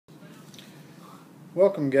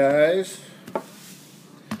Welcome, guys.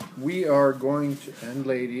 We are going to, and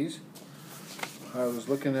ladies, I was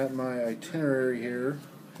looking at my itinerary here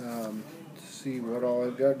to see what all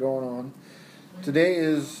I've got going on. Today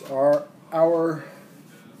is our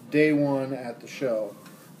day one at the show.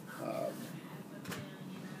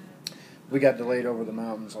 We got delayed over the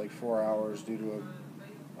mountains like 4 hours due to an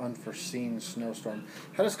unforeseen snowstorm.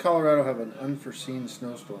 How does Colorado have an unforeseen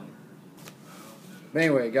snowstorm? But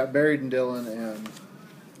anyway, got buried in Dillon and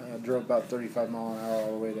drove about 35 mile an hour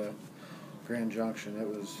all the way to Grand Junction. It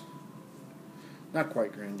was not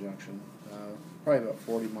quite Grand Junction, probably about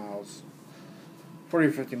 40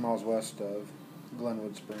 or 50 miles west of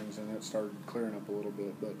Glenwood Springs, and it started clearing up a little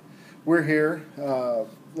bit. But we're here.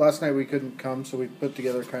 Last night we couldn't come, so we put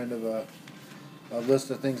together kind of a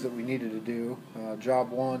list of things that we needed to do.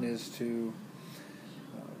 Job one is to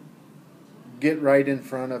get right in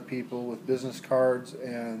front of people with business cards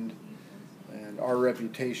and our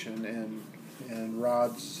reputation, and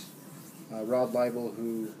Rod Leibel,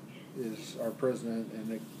 who is our president,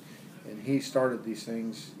 and he started these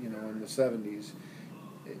things, in the 70s.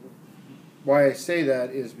 Why I say that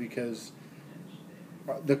is because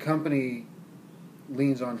the company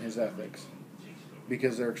leans on his ethics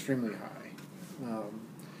because they're extremely high.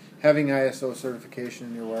 Having ISO certification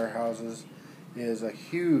in your warehouses is a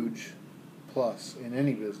huge plus in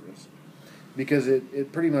any business, because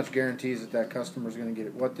it pretty much guarantees that customer is going to get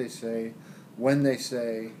it what they say, when they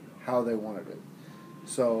say, how they wanted it.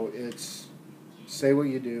 So it's say what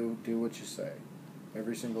you do what you say,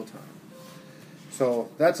 every single time. So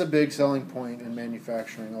that's a big selling point in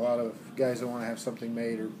manufacturing. A lot of guys that want to have something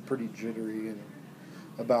made are pretty jittery and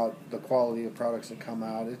about the quality of products that come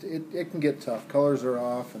out. It can get tough. Colors are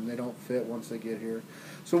off and they don't fit once they get here.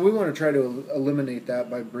 So we want to try to eliminate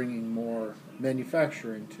that by bringing more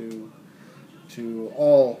manufacturing to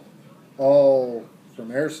all from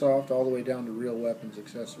Airsoft all the way down to real weapons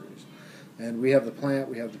accessories. And we have the plant,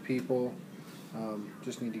 we have the people.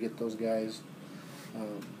 Just need to get those guys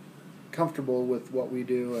comfortable with what we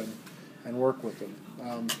do and work with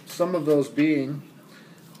them. Some of those being,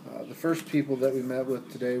 the first people that we met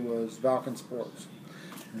with today was Valken Sports.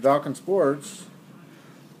 Valken Sports,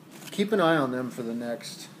 keep an eye on them for the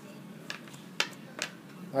next,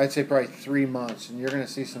 I'd say probably 3 months, and you're going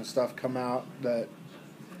to see some stuff come out that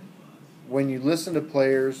when you listen to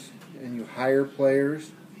players and you hire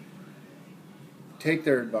players, take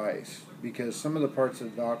their advice, because some of the parts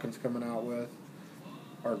that Valken's coming out with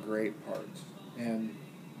are great parts. And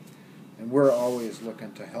we're always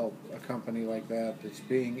looking to help a company like that that's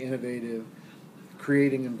being innovative,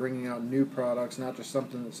 creating and bringing out new products, not just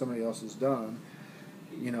something that somebody else has done.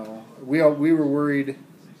 We were worried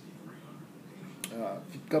a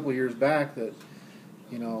couple of years back that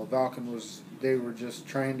Valken they were just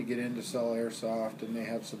trying to get in to sell Airsoft, and they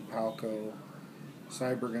had some Palco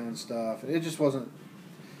cyber gun stuff. It just wasn't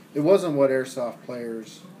what Airsoft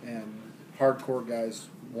players and hardcore guys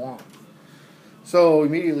want. So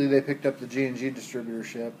immediately they picked up the G&G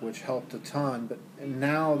distributorship, which helped a ton. But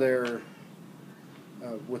now they're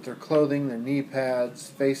with their clothing, their knee pads,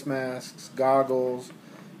 face masks, goggles,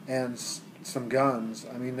 and some guns.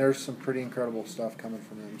 I mean, there's some pretty incredible stuff coming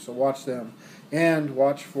from them. So watch them, and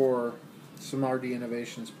watch for some RD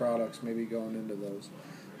Innovations products maybe going into those.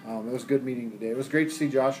 It was a good meeting today. It was great to see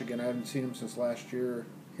Josh again. I haven't seen him since last year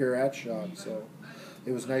here at SHOT, so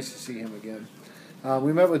it was nice to see him again.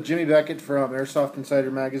 We met with Jimmy Beckett from Airsoft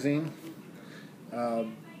Insider Magazine.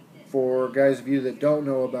 For guys of you that don't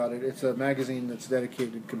know about it, it's a magazine that's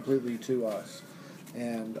dedicated completely to us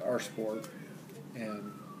and our sport.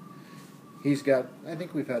 And he's got, I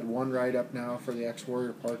think we've had one write-up now for the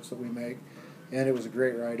Xwarrior parts that we make, and it was a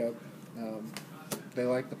great write-up. They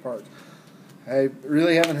like the parts. I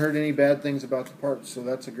really haven't heard any bad things about the parts, so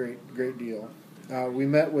that's a great deal. We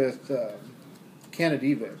met with Canada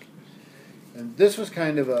Evic. And this was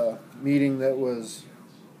kind of a meeting that was,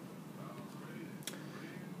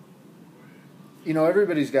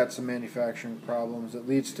 everybody's got some manufacturing problems that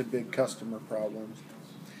leads to big customer problems.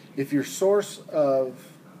 If your source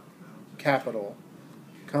of capital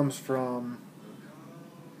comes from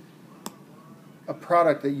a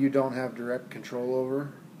product that you don't have direct control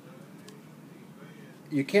over,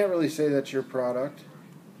 you can't really say that's your product,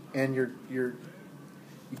 and you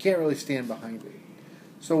can't really stand behind it.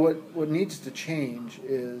 So what needs to change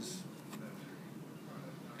is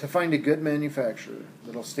to find a good manufacturer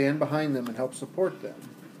that'll stand behind them and help support them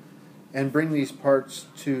and bring these parts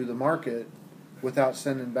to the market without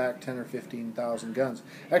sending back 10 or 15,000 guns.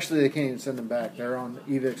 Actually, they can't even send them back. They're on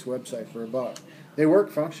Evic's website for $1. They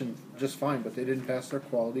function just fine, but they didn't pass their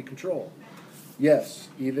quality control. yes,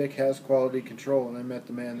 EVIC has quality control, and I met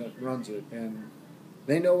the man that runs it, and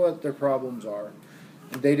they know what their problems are.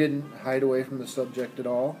 They didn't hide away from the subject at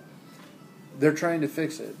all. They're trying to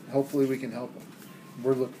fix it. Hopefully we can help them.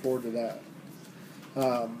 We're looking forward to that.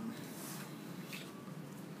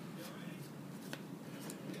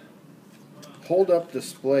 Hold-up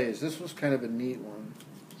displays. This was kind of a neat one.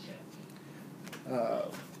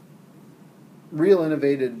 Real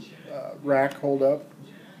innovative rack hold-up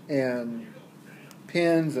and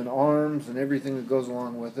pins and arms and everything that goes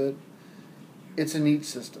along with it. It's a neat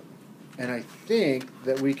system. And I think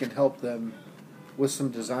that we can help them with some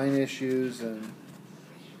design issues, and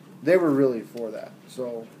they were really for that.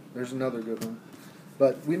 So there's another good one.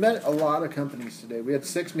 But we met a lot of companies today. We had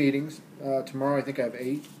 6 meetings. Tomorrow I think I have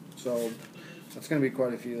 8. So that's going to be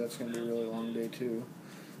quite a few. That's going to be a really long day too.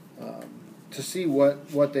 To see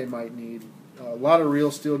what they might need. A lot of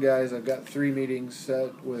real steel guys. I've got 3 meetings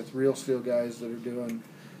set with real steel guys that are doing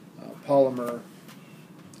polymer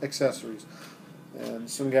accessories. And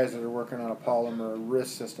some guys that are working on a polymer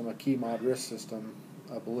wrist system, a key mod wrist system,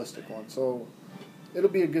 a ballistic one. So it'll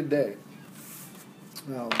be a good day.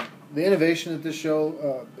 The innovation at this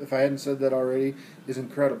show, if I hadn't said that already, is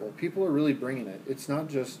incredible. People are really bringing it. It's not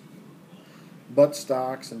just butt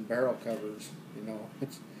stocks and barrel covers. You know,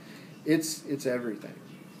 it's everything.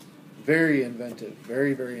 Very inventive.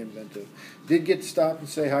 Very, very inventive. Did get to stop and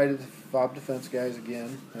say hi to the Fob Defense guys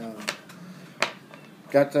again.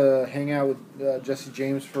 Got to hang out with Jesse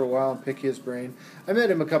James for a while and pick his brain. I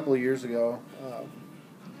met him a couple of years ago.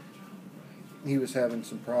 He was having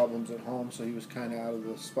some problems at home, so he was kind of out of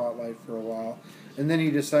the spotlight for a while. And then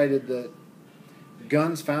he decided that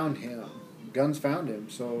guns found him. Guns found him.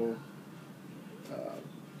 So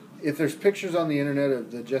if there's pictures on the internet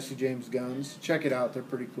of the Jesse James guns, check it out. They're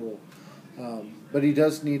pretty cool. But he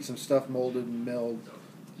does need some stuff molded and milled.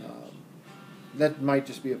 That might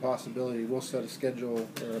just be a possibility. We'll set a schedule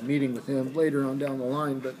or a meeting with him later on down the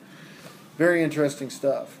line. But very interesting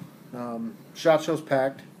stuff. SHOT Show's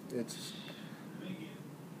packed. It's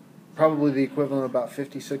probably the equivalent of about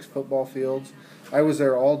 56 football fields. I was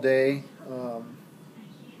there all day.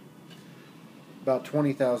 About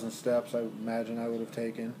 20,000 steps, I imagine I would have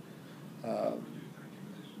taken.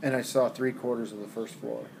 And I saw 3/4 of the first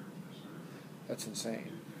floor. That's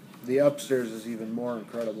insane. The upstairs is even more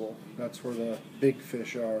incredible. That's where the big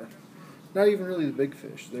fish are. Not even really the big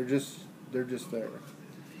fish. They're just there.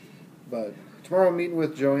 But tomorrow I'm meeting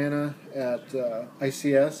with Joanna at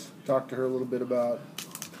ICS. Talk to her a little bit about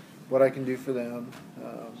what I can do for them.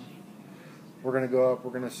 We're going to go up.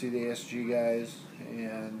 We're going to see the ASG guys.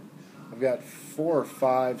 And I've got 4 or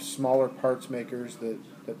 5 smaller parts makers that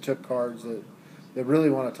took cards that really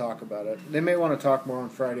want to talk about it. They may want to talk more on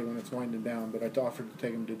Friday when it's winding down, but I offered to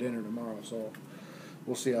take them to dinner tomorrow, so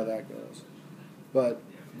we'll see how that goes. But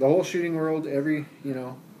the whole shooting world, everything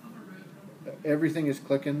is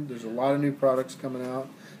clicking. There's a lot of new products coming out,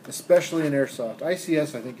 especially in Airsoft.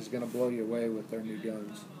 ICS, I think, is going to blow you away with their new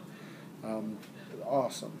guns.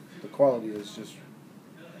 Awesome. The quality is just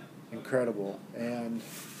incredible, and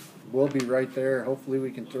we'll be right there. Hopefully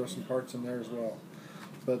we can throw some parts in there as well.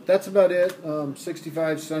 But that's about it.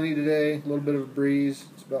 65 sunny today, a little bit of a breeze.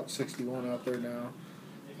 It's about 61 out there now.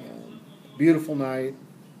 Beautiful night.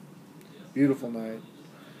 Beautiful night.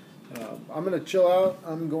 I'm going to chill out.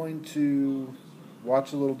 I'm going to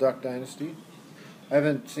watch a little Duck Dynasty. I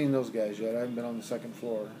haven't seen those guys yet. I haven't been on the second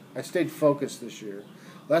floor. I stayed focused this year.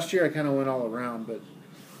 Last year I kind of went all around, but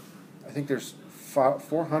I think there's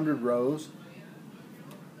 400 rows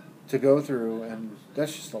to go through, and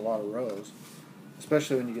that's just a lot of rows.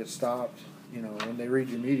 Especially when you get stopped, when they read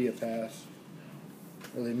your media pass,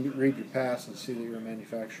 or they read your pass and see that you're a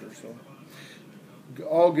manufacturer. So,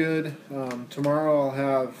 all good. Tomorrow I'll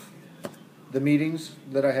have the meetings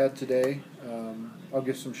that I had today. I'll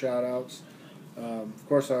give some shout outs. Of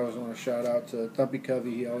course, I always want to shout out to Thumpy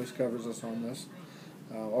Covey. He always covers us on this,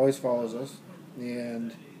 always follows us.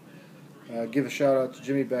 And give a shout out to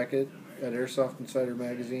Jimmy Beckett at Airsoft Insider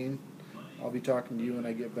Magazine. I'll be talking to you when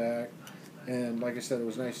I get back. And like I said, it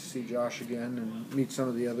was nice to see Josh again and meet some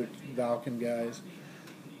of the other Valken guys.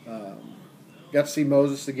 Got to see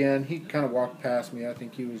Moses again. He kind of walked past me. I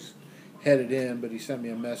think he was headed in, but he sent me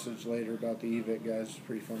a message later about the EVIC guys. It's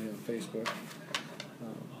pretty funny on Facebook.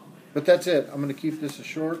 But that's it. I'm going to keep this as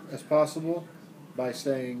short as possible by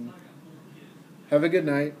saying have a good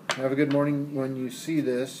night. Have a good morning when you see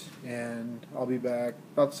this. And I'll be back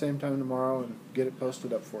about the same time tomorrow and get it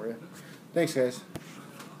posted up for you. Thanks, guys.